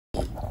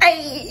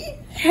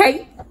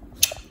Hey,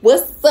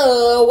 what's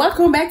up?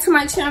 Welcome back to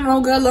my channel,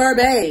 Galure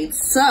Babe.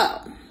 So,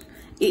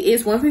 it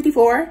is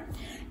 1:54.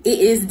 It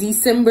is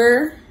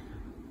December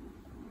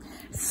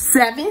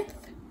 7th.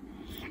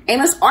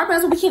 And it's Art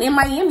Basel weekend in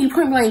Miami,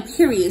 point blank,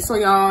 period. So,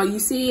 y'all, you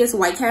see it's a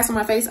white cast on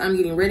my face. I'm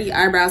getting ready.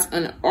 Eyebrows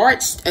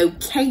unarched.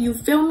 Okay, you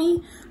feel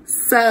me?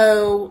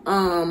 So,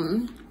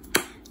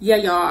 yeah,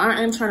 y'all,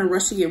 I am trying to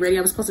rush to get ready.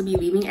 I was supposed to be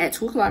leaving at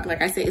 2 o'clock.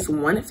 Like I said, it's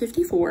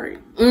 1:54.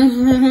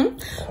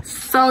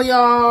 So,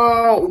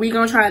 y'all, we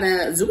gonna try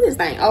to do this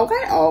thing.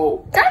 Okay.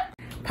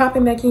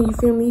 Popping back in, you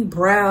feel me?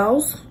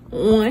 Brows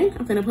on.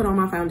 I'm finna put on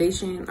my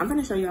foundation. I'm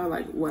finna show y'all,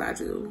 like, what I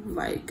do,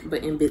 like,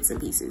 but in bits and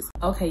pieces.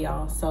 Okay,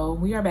 y'all, so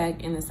we are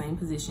back in the same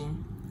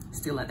position.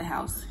 Still at the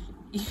house.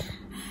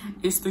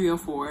 It's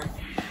 3:04.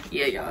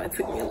 Yeah, y'all, it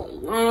took me a little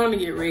long to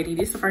get ready.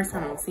 This is the first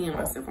time I'm seeing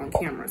myself on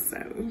camera, so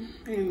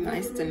it's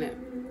nice to know.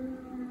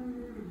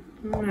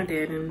 My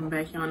dad in the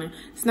back yawning.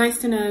 It's nice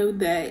to know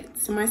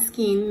that my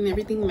skin and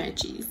everything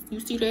matches. You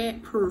see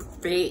that?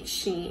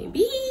 Perfection.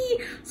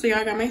 So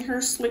y'all, got my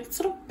hair slicked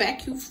to the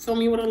back. You feel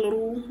me? With a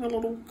little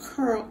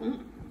curl.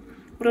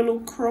 With a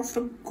little curl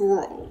for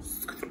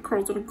girls. For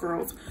curls of the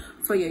girls.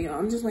 So yeah, y'all,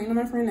 I'm just waiting on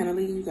my friend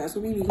Natalie. You guys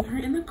will be meeting her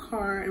in the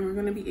car, and we're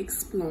gonna be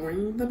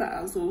exploring the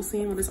Basel,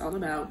 seeing what it's all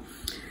about.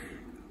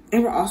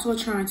 And we're also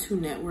trying to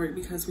network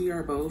because we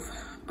are both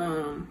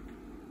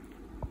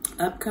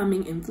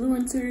upcoming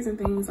influencers and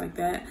things like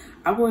that.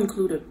 I will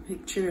include a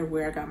picture of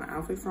where I got my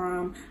outfit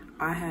from.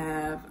 I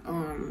have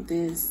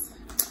this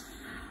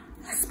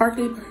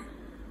sparkly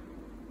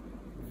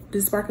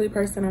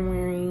purse that I'm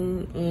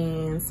wearing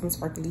and some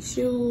sparkly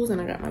shoes, and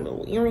I got my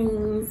little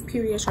earrings,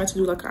 period. I tried to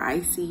do like an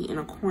icy in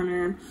a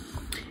corner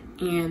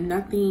and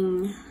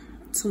nothing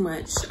too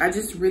much. I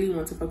just really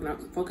want to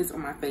focus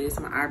on my face.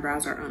 My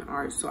eyebrows are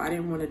unarched, so I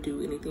didn't want to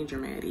do anything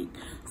dramatic,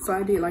 so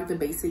I did like the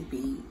basic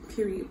beat,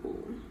 period.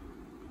 Boo.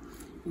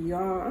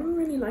 Y'all, I'm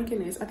really liking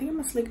this. I think I'm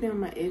gonna slick down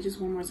my edges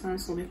one more time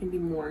so they can be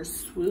more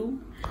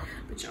swoop,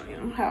 but y'all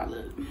know how I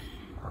look.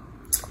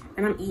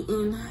 And I'm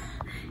eating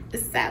the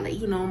salad,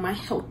 you know, my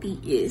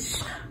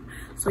healthy-ish.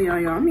 So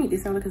y'all, I'm eating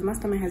this salad because my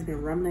stomach has been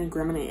rumbling,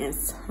 grumbling, and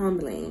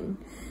tumbling.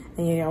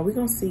 And yeah, y'all, we're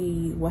gonna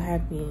see what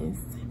happens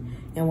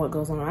and what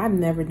goes on. I've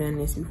never done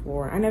this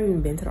before. I never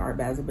even been to the Art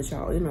Basel, but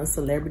y'all, you know,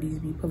 celebrities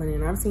be pulling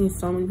in. I've seen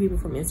so many people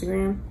from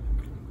Instagram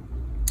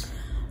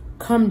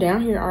come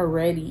down here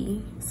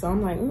already. So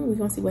I'm like, we're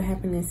gonna see what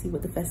happens and see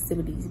what the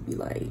festivities be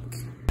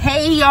like.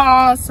 Hey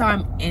y'all, so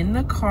I'm in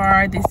the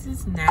car. This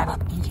is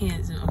not, you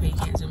can't zoom, okay, you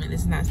can't zoom in.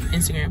 This is not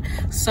Instagram.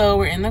 So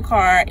we're in the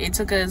car. It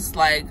took us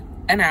like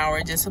an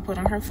hour just to put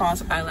on her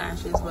false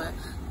eyelashes, but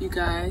you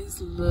guys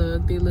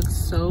look, they look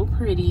so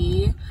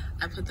pretty.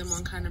 I put them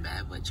on kind of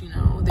bad, but you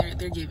know,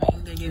 they're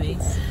giving.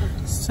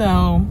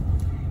 So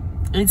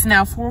it's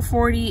now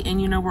 4:40,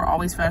 and you know we're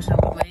always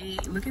fashionable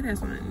late. Look at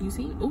this one, you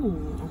see?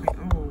 Ooh, okay,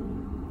 oh.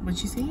 But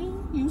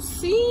you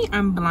see,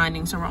 I'm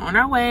blinding. So we're on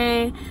our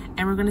way,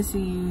 and we're gonna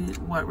see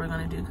what we're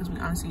gonna do because we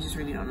honestly just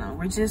really don't know.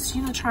 We're just,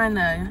 you know, trying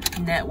to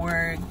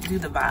network, do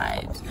the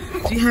vibes.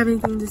 Do you have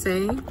anything to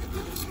say?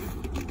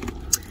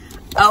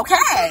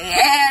 Okay,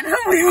 and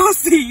we will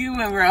see you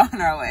when we're on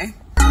our way.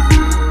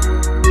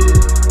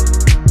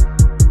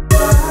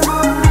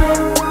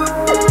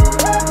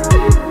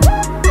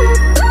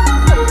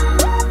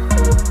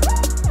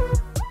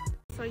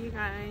 So you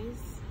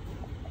guys,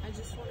 I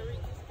just want to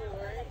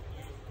record.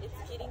 It's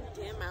getting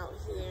dim out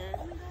here.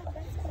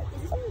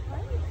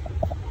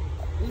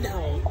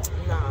 No,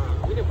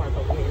 nah, we didn't park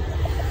over here.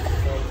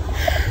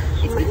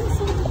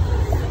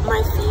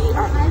 My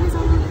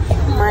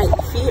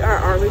feet are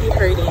already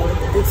hurting.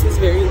 This is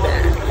very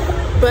bad.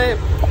 But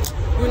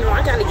you know,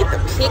 I gotta get the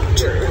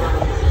picture.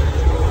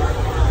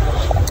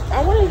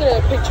 I want to get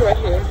a picture right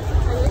here.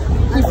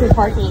 P for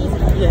parking.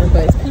 Yeah,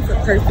 but it's P for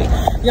perfect.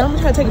 Y'all, I'm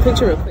gonna try to take a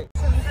picture real quick.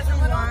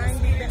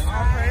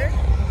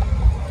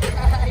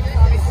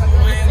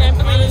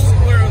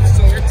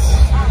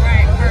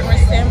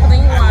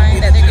 Sampling wine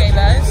that they gave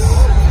us.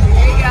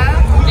 There you go.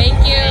 Thank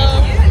you.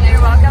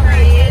 You're welcome,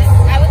 ladies.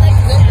 I would like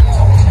to go.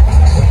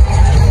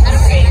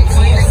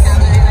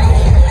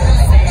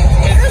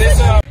 Is this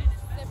a...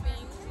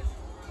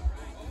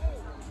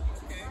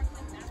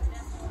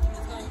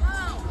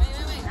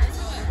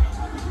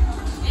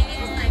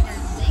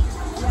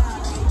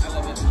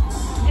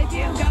 If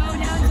you go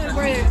down to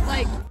where,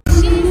 like...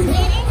 She's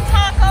eating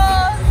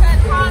tacos that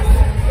cost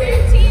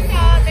 $15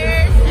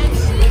 and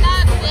she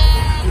loves it.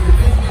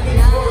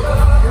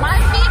 My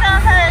feet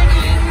are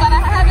hurting, but I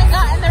haven't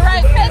gotten the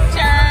right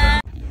picture.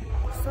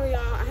 So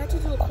y'all, I had to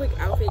do a quick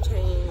outfit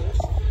change.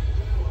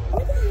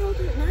 What the hell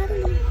did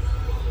Natalie?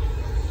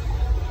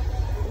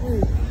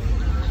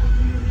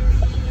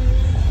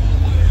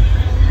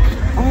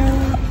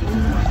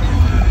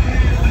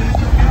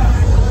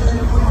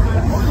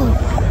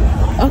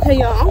 Okay,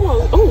 y'all,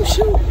 almost. Oh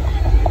shoot!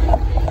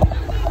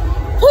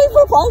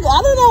 People park.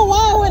 I don't know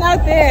why I went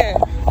out there.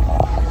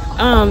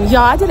 Y'all,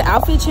 I did an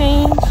outfit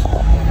change.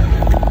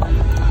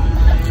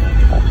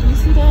 You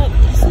see that?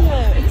 You see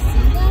that?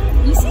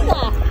 You see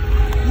that?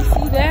 You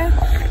see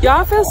that?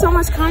 Y'all feel so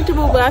much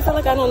comfortable, but I feel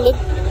like I don't look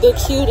the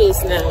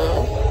cutest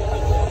now.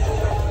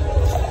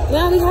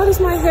 Natalie, how does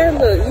my hair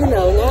look? You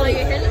know, Natalie,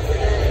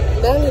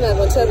 Natalie's not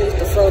gonna tell me if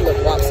the fro look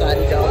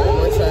lopsided, y'all. On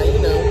one side, you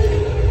know.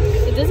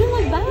 It doesn't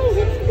look bad.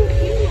 It looks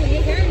cute.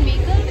 Your hair and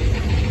makeup.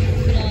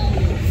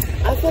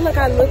 I feel like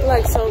I look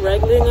like so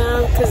regular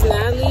now because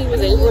Natalie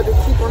was able to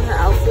keep on her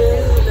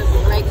outfit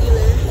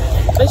regular.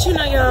 But you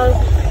know, y'all,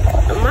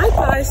 my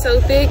thighs so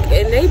thick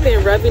and they've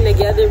been rubbing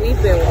together.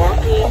 We've been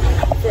walking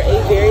for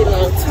a very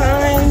long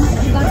time.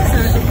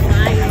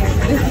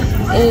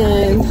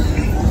 And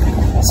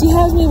she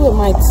has me with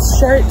my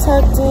shirt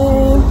tucked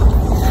in.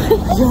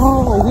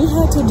 Y'all, we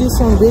had to do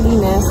some really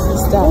nasty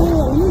stuff.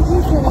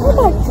 Oh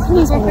my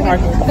goodness,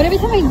 but every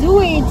time I do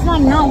it, it's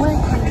not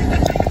working.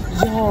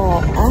 Y'all,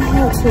 I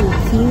had to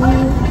pee.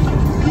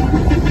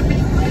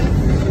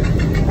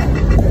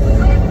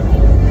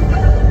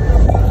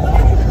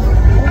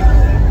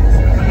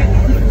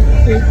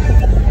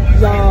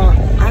 Y'all,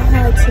 I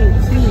had to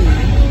pee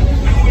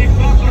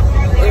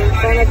in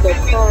front of the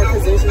car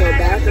because there's no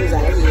bathrooms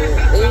out here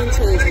and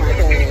change my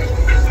pad.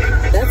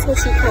 That's what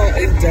you call a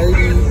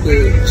dirty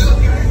bitch.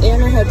 And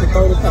I had to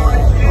throw the pad.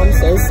 I'm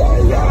so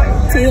sorry,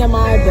 y'all.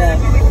 TMI, but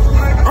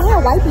I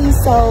had wipies,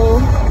 so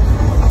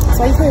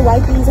I say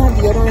wipies, I have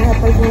deodorant, I have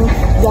perfume.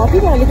 Y'all,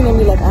 people are looking at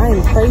me like I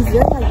am crazy.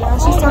 They're like, wow,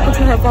 she's talking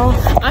to her phone.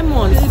 I'm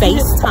on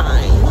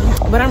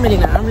FaceTime. But I'm really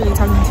not. I'm really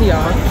talking to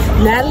y'all.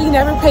 Natalie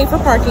never paid for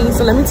parking,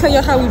 so let me tell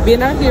y'all how we've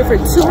been out here for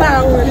 2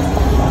 hours.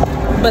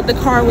 But the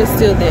car was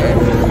still there.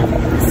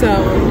 So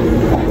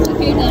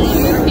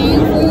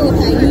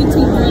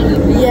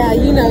yeah,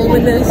 you know,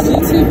 when the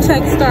YouTube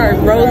checks start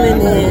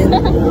rolling in.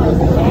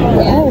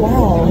 Oh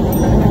wow.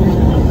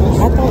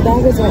 I thought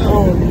that was a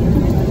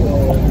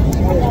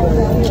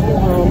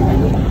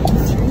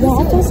yeah,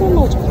 I feel so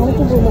much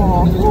comfortable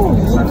now.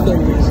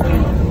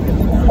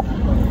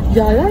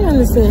 Y'all don't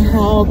understand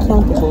how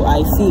comfortable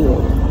I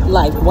feel.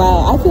 Like,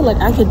 wow, I feel like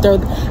I could throw.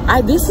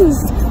 This is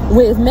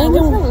with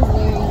Megan.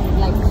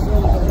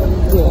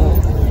 Yeah.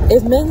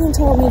 If Megan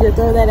told me to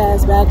throw that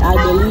ass back, I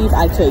believe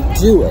I could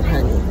do it,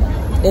 honey.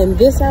 In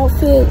this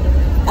outfit,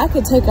 I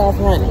could take off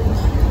running.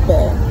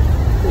 But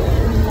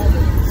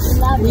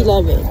yeah, we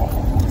love it.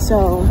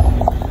 So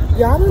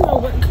y'all don't know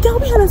what. Y'all,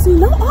 we haven't seen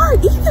no art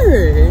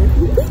either.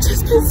 We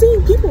just been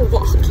seeing people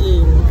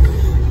walking.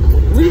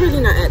 We really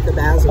not at the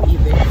Basel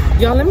either.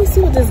 Y'all, let me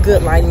see what this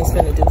good lighting is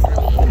gonna do for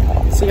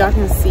me. So y'all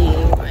can see,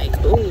 like,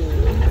 ooh.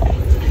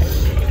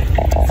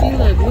 See,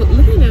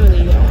 look at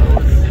Natalie, y'all.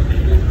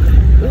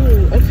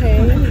 Ooh, okay,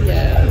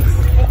 yes.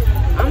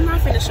 I'm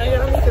not finna show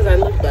y'all because I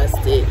look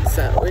busted.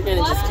 So we're gonna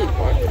just keep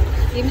walking.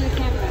 Give me the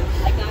camera.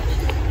 I got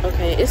you.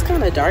 Okay, it's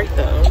kind of dark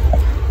though.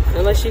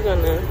 Unless you're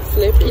gonna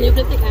flip it. Can you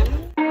flip the camera?